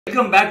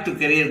Welcome back to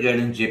Career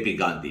Guidance JP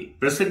Gandhi,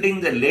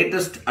 presenting the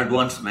latest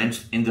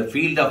advancements in the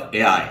field of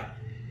AI.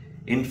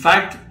 In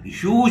fact,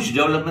 huge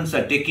developments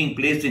are taking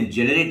place in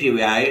generative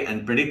AI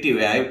and predictive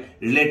AI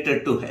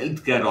related to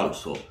healthcare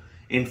also.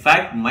 In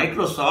fact,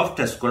 Microsoft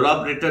has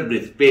collaborated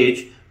with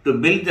Page to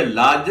build the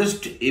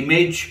largest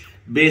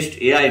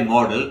image-based AI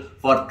model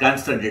for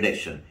cancer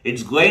detection.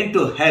 It's going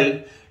to help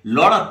a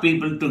lot of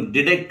people to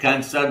detect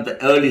cancer at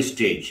the early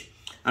stage.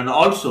 And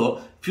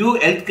also, few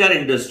healthcare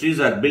industries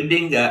are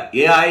building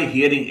AI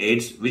hearing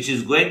aids, which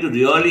is going to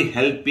really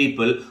help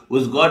people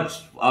who's got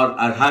or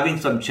are having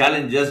some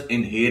challenges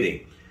in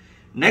hearing.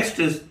 Next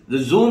is the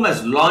Zoom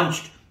has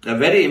launched a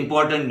very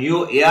important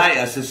new AI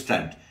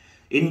assistant.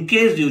 In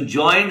case you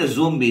join a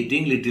Zoom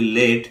meeting little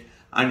late,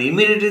 and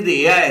immediately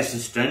the AI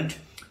assistant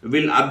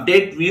will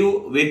update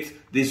you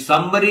with the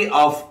summary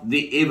of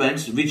the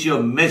events which you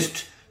have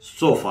missed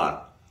so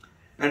far.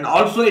 And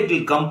also it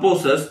will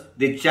compose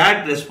the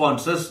chat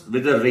responses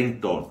with a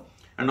ringtone.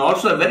 And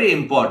also very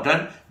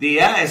important, the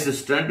AI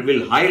assistant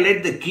will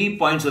highlight the key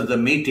points of the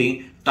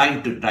meeting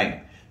time to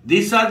time.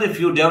 These are the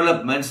few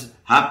developments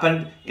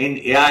happened in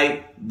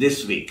AI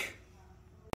this week.